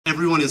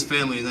everyone is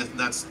family, and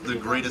that's the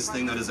greatest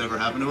thing that has ever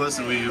happened to us,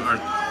 and we are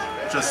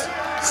just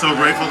so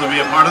grateful to be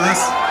a part of this.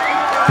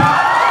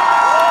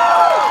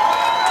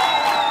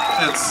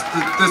 It's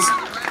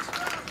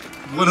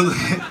one of the,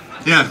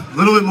 yeah, a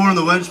little bit more on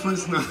the wedge,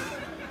 please. No.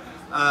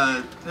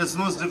 It's the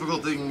most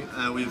difficult thing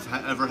we've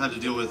ever had to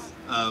deal with.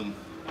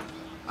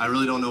 I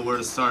really don't know where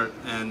to start,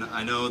 and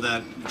I know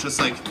that just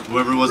like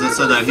whoever it was that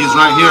said that, he's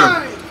right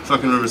here,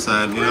 fucking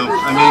Riverside, you know?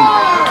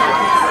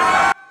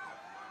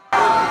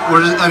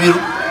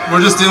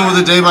 We're just dealing with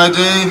it day by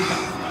day,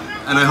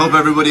 and I hope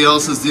everybody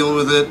else is dealing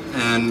with it,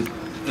 and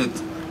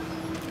it's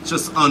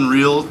just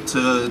unreal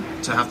to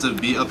have to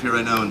be up here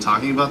right now and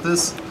talking about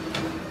this.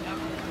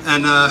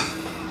 And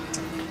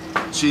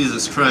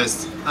Jesus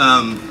Christ.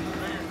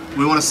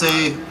 We want to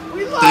say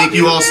thank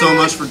you all so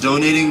much for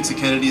donating to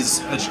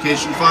Kennedy's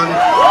Education Fund.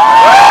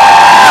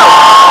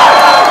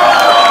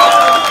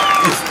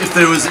 If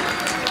there was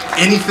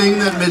anything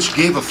that Mitch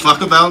gave a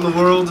fuck about in the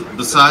world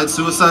besides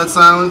suicide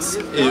silence,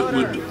 it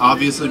would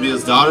obviously be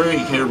his daughter.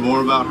 He cared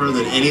more about her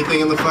than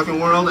anything in the fucking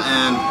world,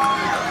 and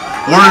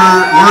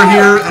we're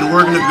here and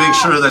we're going to make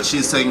sure that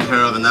she's taken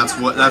care of, and that's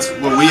what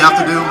we have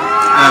to do.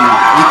 And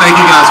we thank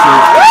you guys for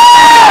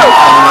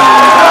all the money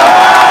you got.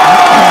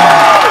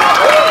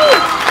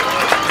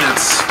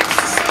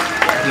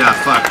 Yeah,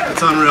 fuck,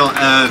 it's unreal,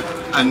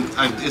 and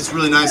it's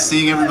really nice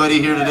seeing everybody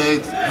here today,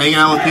 hanging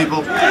out with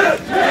people.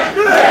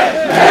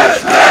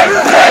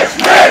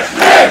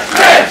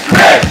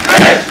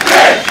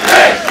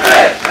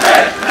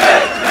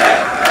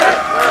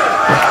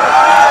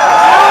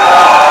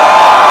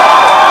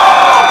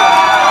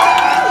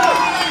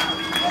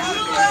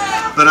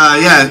 But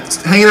yeah,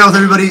 hanging out with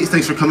everybody.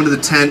 Thanks for coming to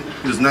the tent.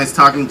 It was nice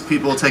talking to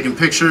people, taking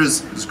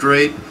pictures. It was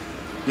great.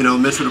 You know,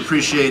 Mitch would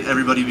appreciate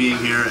everybody being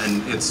here,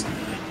 and it's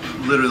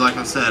literally, like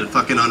I said,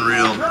 fucking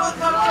unreal.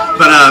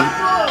 But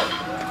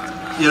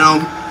you know,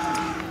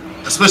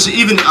 especially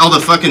even all the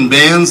fucking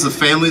bands, the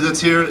family that's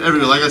here,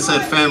 everybody, like I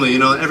said, family, you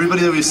know,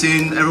 everybody that we've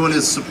seen, everyone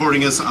is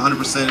supporting us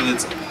 100%, and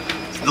it's,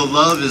 the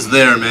love is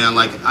there, man.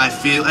 Like, I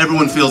feel,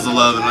 everyone feels the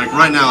love, and like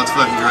right now it's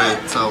fucking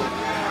great. So,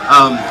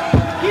 I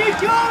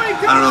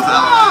don't know if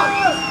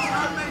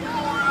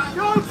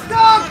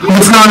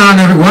what's going on,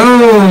 everyone?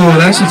 Whoa,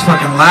 that shit's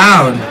fucking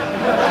loud.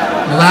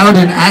 Loud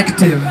and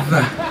active.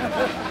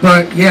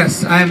 But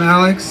yes, I'm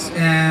Alex,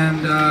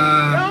 and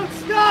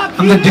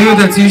I'm the dude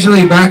that's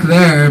usually back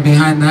there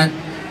behind that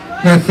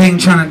thing,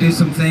 trying to do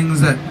some things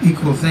that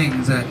equal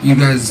things that you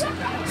guys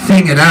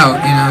thing it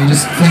out, you know, you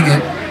just thing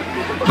it.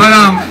 But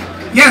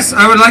yes,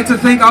 I would like to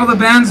thank all the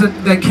bands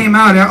that came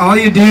out, all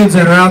you dudes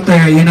that are out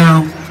there, you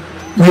know.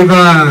 We've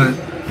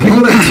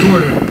people that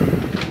tour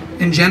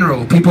in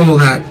general, people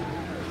that,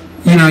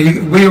 you know,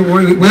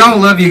 we all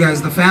love you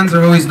guys. The fans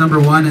are always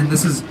 #1, and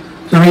this is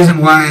the reason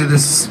why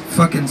this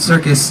fucking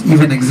circus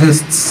even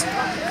exists,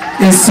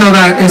 is so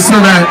that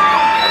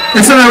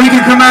we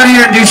can come out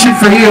here and do shit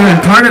for you.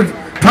 And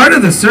part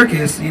of the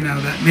circus, you know,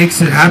 that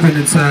makes it happen.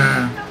 It's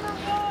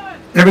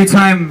every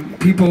time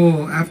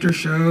people after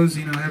shows,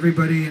 you know,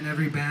 everybody in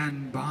every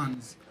band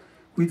bonds.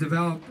 We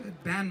develop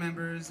band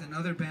members and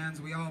other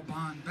bands. We all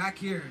bond back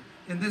here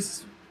in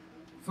this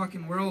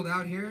fucking world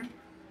out here.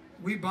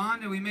 We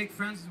bond and we make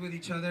friends with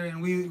each other,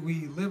 and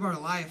we live our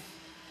life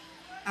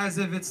as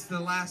if it's the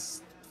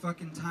last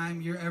fucking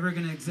time you're ever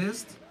gonna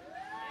exist.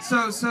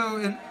 So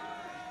and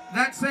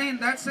that saying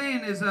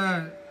is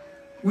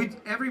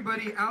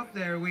everybody out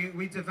there,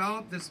 we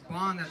develop this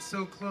bond that's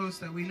so close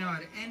that we know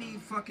at any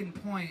fucking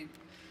point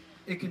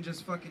it can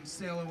just fucking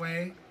sail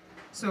away.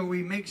 So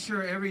we make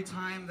sure every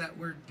time that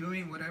we're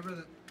doing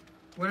whatever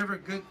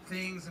good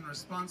things and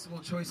responsible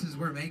choices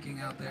we're making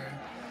out there,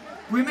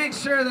 we make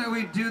sure that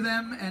we do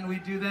them, and we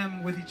do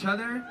them with each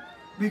other,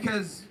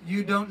 because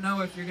you don't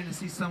know if you're going to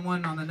see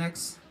someone on the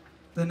next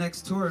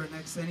tour,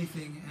 next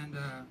anything. And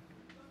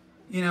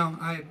you know,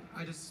 I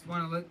just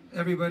want to let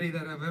everybody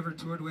that I've ever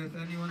toured with,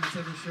 anyone that's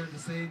ever shared the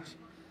stage,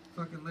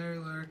 fucking Larry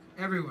Lurk,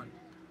 everyone,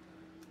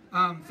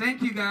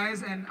 thank you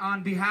guys. And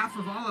on behalf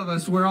of all of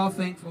us, we're all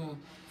thankful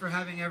for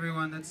having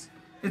everyone.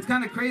 It's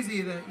kind of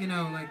crazy that, you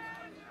know, like,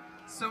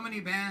 so many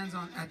bands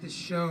at this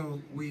show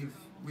we've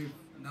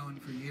known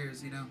for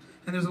years, you know,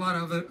 and there's a lot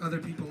of other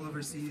people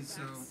overseas.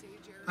 So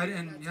I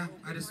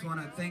just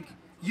want to thank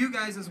you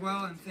guys as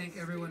well, and thank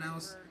everyone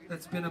else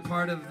that's been a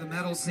part of the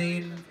metal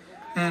scene.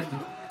 And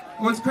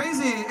what's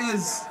crazy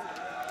is,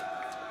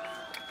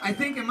 I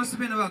think it must have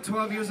been about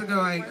 12 years ago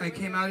I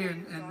came out here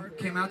and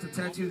came out to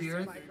Tattoo the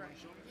Earth.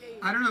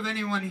 I don't know if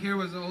anyone here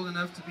was old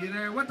enough to be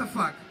there. What the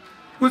fuck?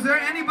 Was there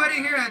anybody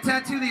here at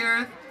Tattoo the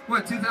Earth?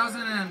 What,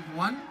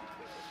 2001?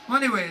 Well,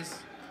 anyways,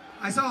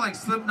 I saw like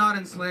Slipknot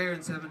and Slayer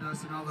and Seven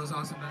Dust and all those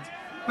awesome bands.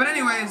 But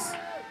anyways,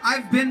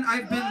 I've been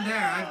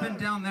there. I've been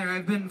down there.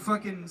 I've been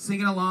fucking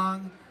singing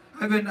along.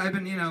 I've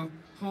been, you know,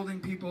 holding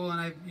people, and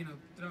I've, you know,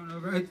 thrown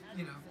over,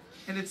 you know.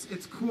 And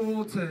it's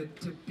cool to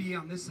be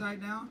on this side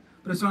now.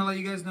 But I just want to let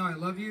you guys know I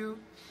love you,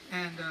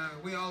 and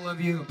we all love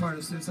you, a part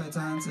of Suicide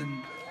Silence,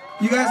 and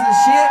you guys are the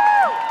shit.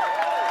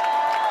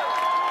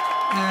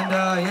 And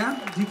yeah,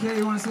 DK,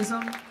 you want to say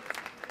something?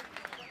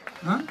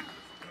 Huh?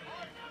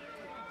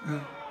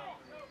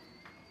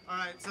 All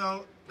right,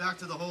 so back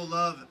to the whole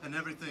love and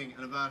everything,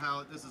 and about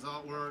how this is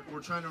all.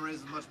 We're trying to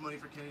raise as much money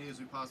for Kennedy as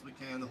we possibly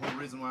can. The whole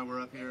reason why we're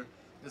up here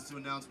is to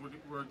announce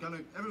we're gonna.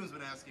 Everyone's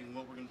been asking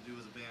what we're gonna do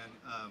as a band.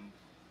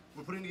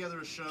 We're putting together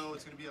a show.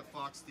 It's gonna be at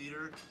Fox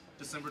Theater,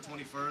 December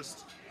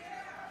 21st.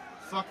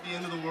 Fuck the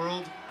end of the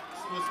world.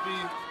 It's supposed to be.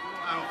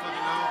 I don't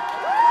fucking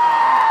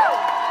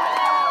know.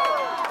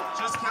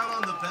 Just count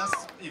on the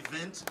best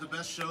event, the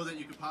best show that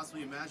you could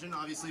possibly imagine.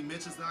 Obviously,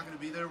 Mitch is not going to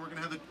be there. We're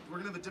gonna have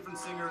a different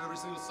singer every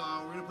single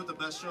song. We're gonna put the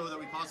best show that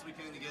we possibly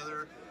can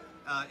together.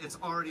 It's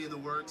already in the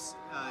works.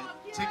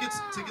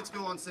 Tickets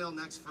go on sale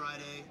next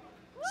Friday.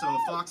 So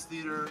Fox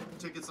Theater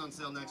tickets on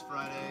sale next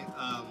Friday.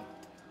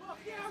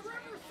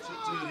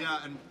 Dude,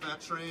 yeah, and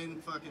that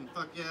train, fucking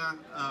fuck yeah.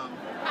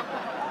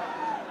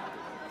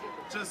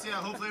 Just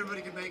yeah, hopefully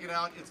everybody can make it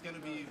out. It's gonna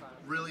be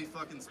really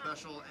fucking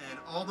special, and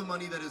all the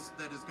money that is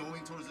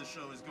going towards this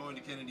show is going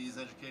to Kennedy's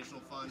educational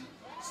fund.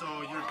 So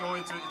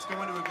it's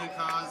going to a good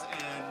cause,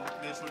 and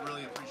Mitch would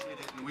really appreciate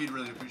it, and we'd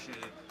really appreciate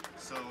it.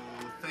 So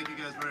thank you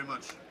guys very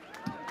much.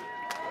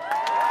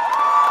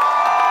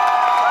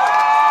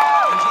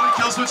 Enjoy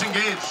Killswitch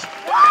Engage.